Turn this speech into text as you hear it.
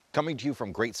Coming to you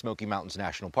from Great Smoky Mountains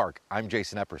National Park, I'm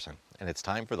Jason Epperson, and it's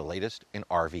time for the latest in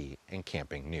RV and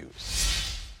camping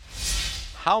news.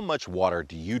 How much water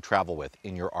do you travel with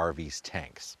in your RV's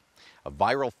tanks? A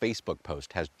viral Facebook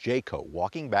post has Jayco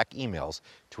walking back emails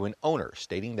to an owner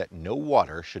stating that no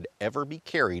water should ever be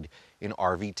carried in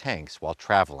RV tanks while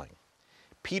traveling.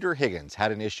 Peter Higgins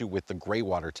had an issue with the gray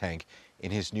water tank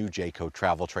in his new Jayco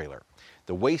travel trailer.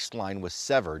 The waistline was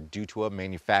severed due to a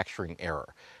manufacturing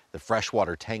error. The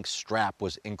freshwater tank strap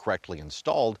was incorrectly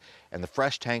installed, and the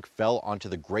fresh tank fell onto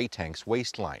the gray tank's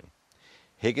waistline.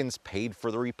 Higgins paid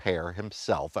for the repair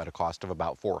himself at a cost of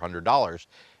about $400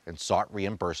 and sought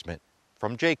reimbursement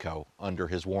from Jayco under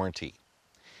his warranty.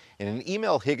 In an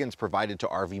email Higgins provided to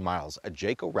RV Miles, a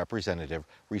Jayco representative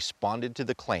responded to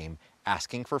the claim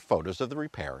asking for photos of the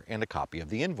repair and a copy of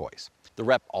the invoice. The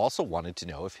rep also wanted to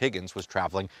know if Higgins was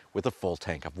traveling with a full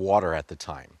tank of water at the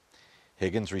time.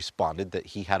 Higgins responded that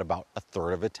he had about a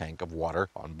third of a tank of water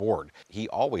on board. He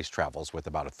always travels with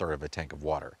about a third of a tank of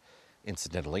water.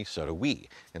 Incidentally, so do we,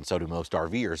 and so do most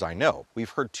RVers I know. We've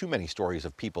heard too many stories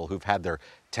of people who've had their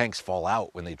tanks fall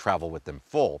out when they travel with them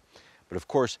full. But of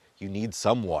course, you need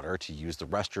some water to use the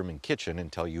restroom and kitchen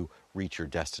until you reach your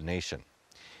destination.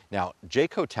 Now,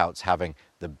 Jayco touts having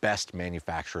the best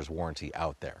manufacturer's warranty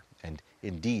out there. And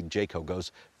indeed, Jayco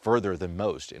goes further than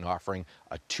most in offering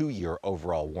a 2-year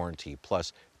overall warranty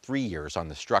plus 3 years on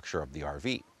the structure of the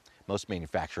RV. Most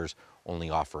manufacturers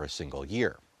only offer a single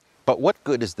year. But what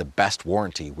good is the best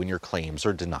warranty when your claims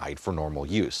are denied for normal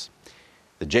use?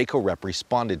 The Jayco rep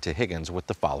responded to Higgins with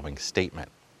the following statement.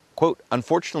 Quote,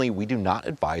 "Unfortunately, we do not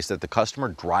advise that the customer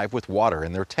drive with water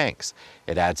in their tanks.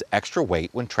 It adds extra weight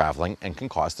when traveling and can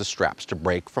cause the straps to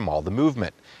break from all the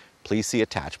movement. Please see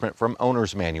attachment from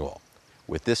owner's manual."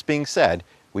 With this being said,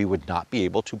 we would not be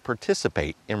able to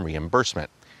participate in reimbursement.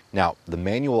 Now, the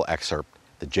manual excerpt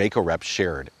the Jayco rep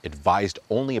shared advised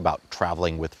only about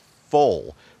traveling with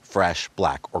full fresh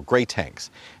black or gray tanks,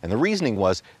 and the reasoning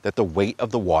was that the weight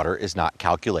of the water is not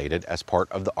calculated as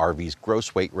part of the RV's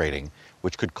gross weight rating,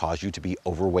 which could cause you to be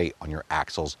overweight on your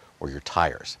axles or your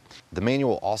tires. The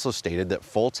manual also stated that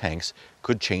full tanks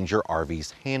could change your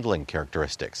RV's handling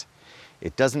characteristics.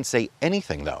 It doesn't say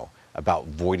anything, though, about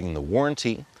voiding the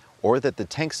warranty or that the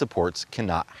tank supports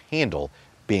cannot handle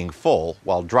being full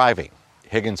while driving.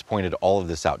 Higgins pointed all of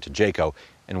this out to Jayco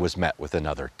and was met with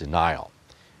another denial.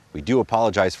 We do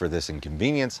apologize for this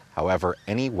inconvenience. However,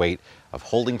 any weight of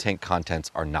holding tank contents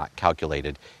are not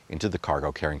calculated into the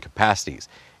cargo carrying capacities.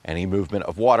 Any movement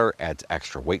of water adds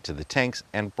extra weight to the tanks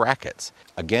and brackets.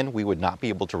 Again, we would not be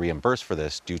able to reimburse for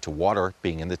this due to water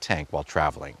being in the tank while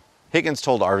traveling. Higgins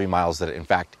told RV Miles that in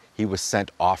fact he was sent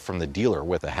off from the dealer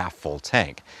with a half-full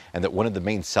tank, and that one of the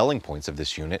main selling points of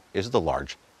this unit is the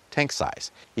large tank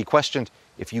size. He questioned,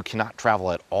 if you cannot travel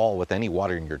at all with any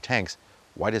water in your tanks,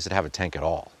 why does it have a tank at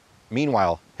all?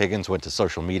 Meanwhile, Higgins went to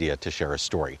social media to share his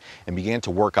story and began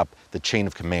to work up the chain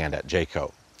of command at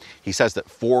Jayco. He says that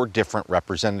 4 different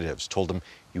representatives told him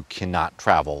you cannot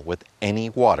travel with any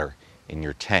water in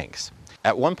your tanks.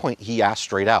 At one point, he asked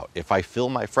straight out, if I fill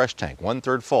my fresh tank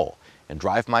 1/3 full and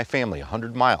drive my family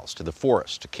 100 miles to the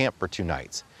forest to camp for 2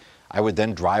 nights, I would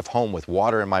then drive home with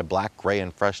water in my black, gray,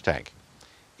 and fresh tank.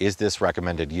 Is this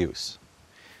recommended use?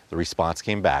 The response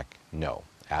came back, no.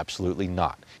 Absolutely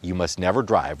not. You must never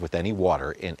drive with any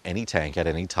water in any tank at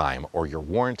any time or your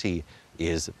warranty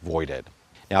is voided.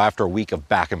 Now, after a week of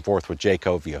back and forth with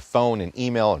Jayco via phone and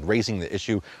email and raising the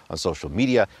issue on social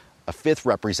media, a 5th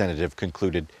representative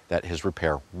concluded that his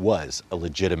repair was a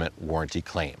legitimate warranty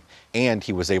claim, and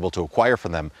he was able to acquire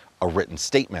from them a written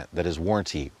statement that his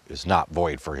warranty is not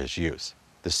void for his use.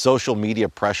 The social media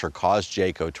pressure caused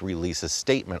Jayco to release a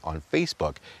statement on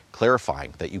Facebook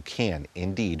clarifying that you can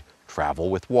indeed travel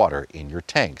with water in your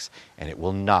tanks and it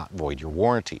will not void your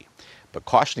warranty, but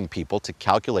cautioning people to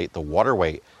calculate the water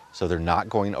weight so they're not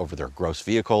going over their gross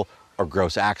vehicle or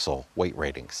gross axle weight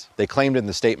ratings. They claimed in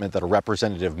the statement that a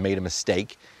representative made a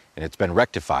mistake and it's been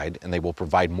rectified, and they will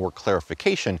provide more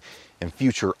clarification in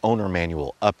future owner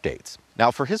manual updates.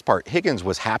 Now, for his part, Higgins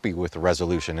was happy with the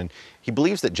resolution, and he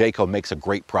believes that Jayco makes a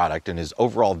great product and is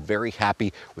overall very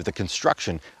happy with the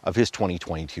construction of his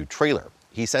 2022 trailer.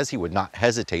 He says he would not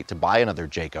hesitate to buy another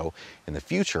Jayco in the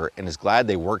future and is glad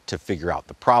they worked to figure out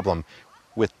the problem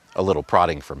with a little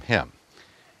prodding from him.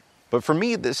 But for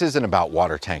me, this isn't about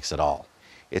water tanks at all.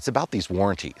 It's about these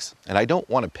warranties, and I don't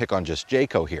want to pick on just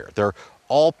Jayco here. They're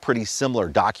all pretty similar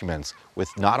documents with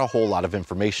not a whole lot of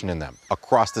information in them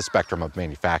across the spectrum of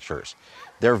manufacturers.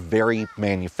 They're very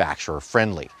manufacturer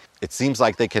friendly. It seems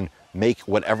like they can make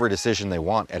whatever decision they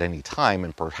want at any time,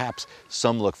 and perhaps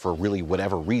some look for really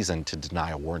whatever reason to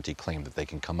deny a warranty claim that they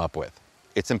can come up with.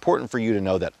 It's important for you to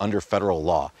know that under federal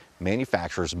law,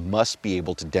 manufacturers must be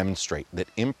able to demonstrate that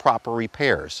improper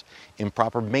repairs,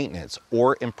 improper maintenance,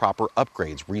 or improper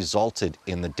upgrades resulted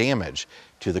in the damage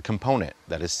to the component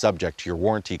that is subject to your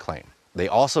warranty claim. They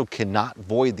also cannot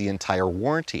void the entire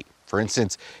warranty. For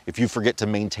instance, if you forget to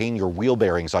maintain your wheel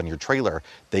bearings on your trailer,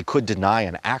 they could deny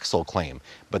an axle claim,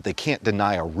 but they can't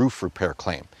deny a roof repair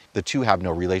claim. The two have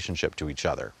no relationship to each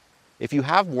other. If you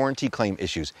have warranty claim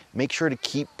issues, make sure to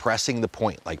keep pressing the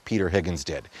point like Peter Higgins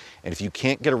did. And if you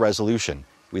can't get a resolution,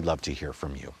 we'd love to hear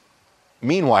from you.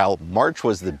 Meanwhile, March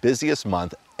was the busiest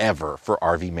month ever for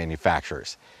RV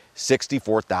manufacturers.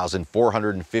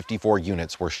 64,454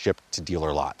 units were shipped to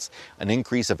dealer lots, an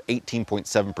increase of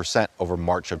 18.7% over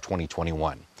March of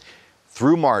 2021.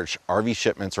 Through March, RV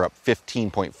shipments are up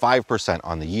 15.5%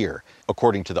 on the year,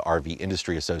 according to the RV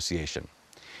Industry Association.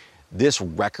 This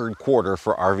record quarter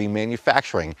for RV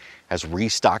manufacturing has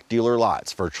restocked dealer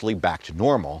lots virtually back to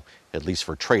normal, at least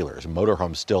for trailers.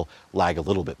 Motorhomes still lag a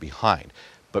little bit behind.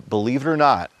 But believe it or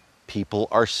not, people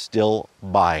are still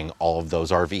buying all of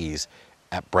those RVs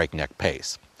at breakneck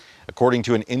pace. According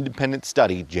to an independent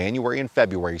study, January and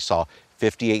February saw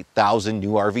 58,000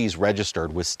 new RVs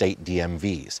registered with state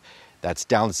DMVs. That's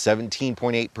down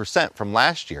 17.8% from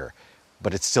last year,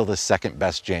 but it's still the second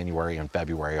best January and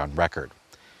February on record.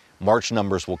 March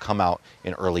numbers will come out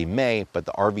in early May, but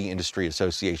the RV Industry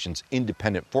Association's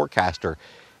independent forecaster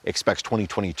expects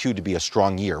 2022 to be a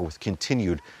strong year with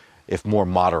continued, if more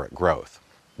moderate, growth.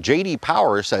 J.D.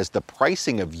 Power says the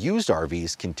pricing of used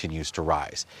RVs continues to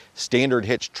rise. Standard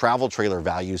hitch travel trailer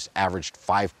values averaged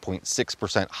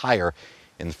 5.6% higher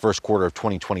in the first quarter of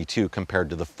 2022 compared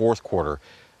to the fourth quarter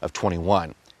of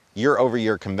 21. Year over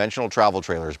year, conventional travel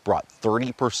trailers brought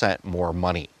 30% more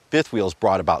money. Fifth wheels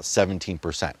brought about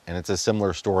 17%, and it's a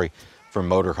similar story for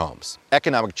motorhomes.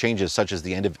 Economic changes such as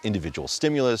the end of individual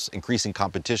stimulus, increasing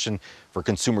competition for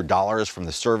consumer dollars from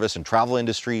the service and travel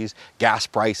industries, gas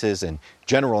prices, and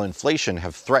general inflation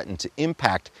have threatened to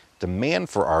impact demand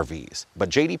for RVs. But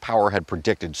J.D. Power had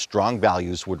predicted strong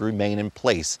values would remain in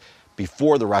place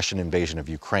before the Russian invasion of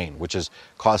Ukraine, which has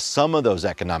caused some of those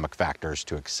economic factors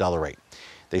to accelerate.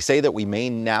 They say that we may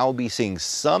now be seeing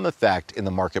some effect in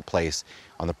the marketplace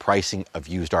on the pricing of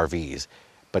used RVs,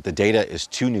 but the data is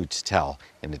too new to tell,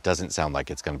 and it doesn't sound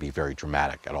like it's going to be very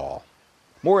dramatic at all.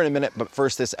 More in a minute, but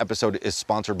first, this episode is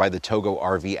sponsored by the Togo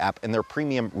RV app and their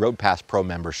premium RoadPass Pro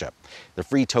membership. The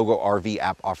free Togo RV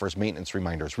app offers maintenance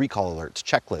reminders, recall alerts,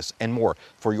 checklists, and more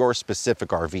for your specific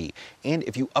RV. And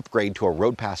if you upgrade to a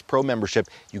RoadPass Pro membership,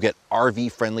 you get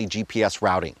RV-friendly GPS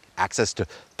routing, access to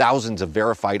thousands of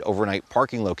verified overnight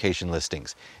parking location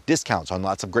listings, discounts on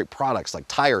lots of great products like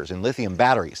tires and lithium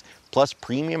batteries, plus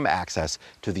premium access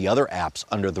to the other apps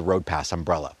under the RoadPass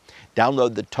umbrella.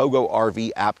 Download the Togo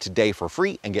RV app today for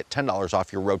free and get $10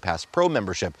 off your RoadPass Pro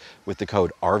membership with the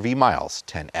code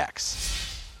RVMiles10X.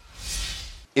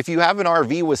 If you have an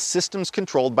RV with systems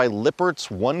controlled by Lippert's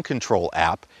One Control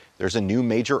app, there's a new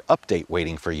major update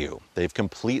waiting for you. They've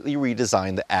completely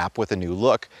redesigned the app with a new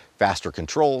look, faster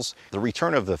controls, the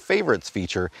return of the favorites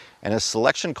feature, and a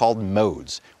selection called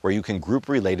modes, where you can group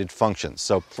related functions.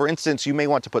 So for instance, you may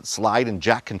want to put slide and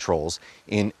jack controls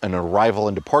in an arrival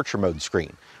and departure mode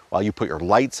screen, while you put your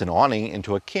lights and awning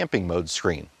into a camping mode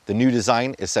screen. The new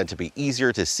design is said to be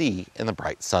easier to see in the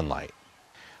bright sunlight.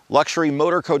 Luxury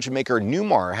motor coach maker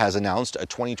Newmar has announced a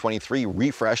 2023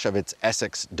 refresh of its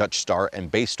Essex, Dutch Star,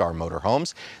 and Bay Star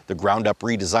motorhomes. The ground-up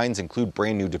redesigns include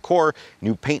brand new decor,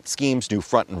 new paint schemes, new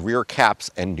front and rear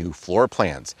caps, and new floor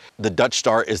plans. The Dutch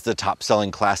Star is the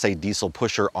top-selling Class A diesel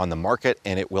pusher on the market,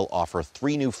 and it will offer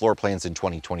 3 new floor plans in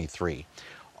 2023.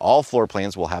 All floor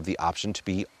plans will have the option to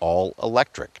be all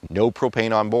electric, no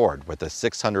propane on board, with a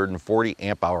 640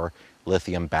 amp hour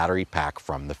lithium battery pack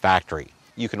from the factory.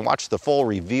 You can watch the full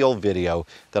reveal video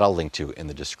that I'll link to in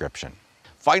the description.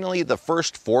 Finally, the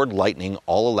first Ford Lightning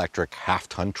all-electric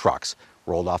half-ton trucks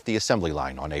rolled off the assembly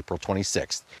line on April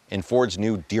 26th in Ford's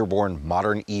new Dearborn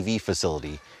Modern EV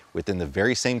facility within the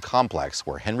very same complex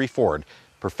where Henry Ford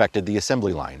perfected the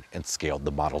assembly line and scaled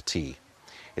the Model T.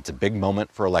 It's a big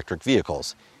moment for electric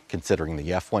vehicles, considering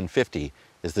the F-150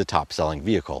 is the top-selling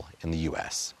vehicle in the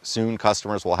U.S. Soon,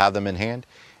 customers will have them in hand,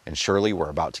 and surely we're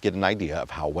about to get an idea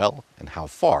of how well and how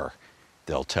far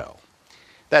they'll tow.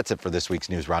 That's it for this week's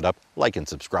News Roundup. Like and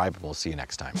subscribe, and we'll see you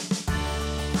next time.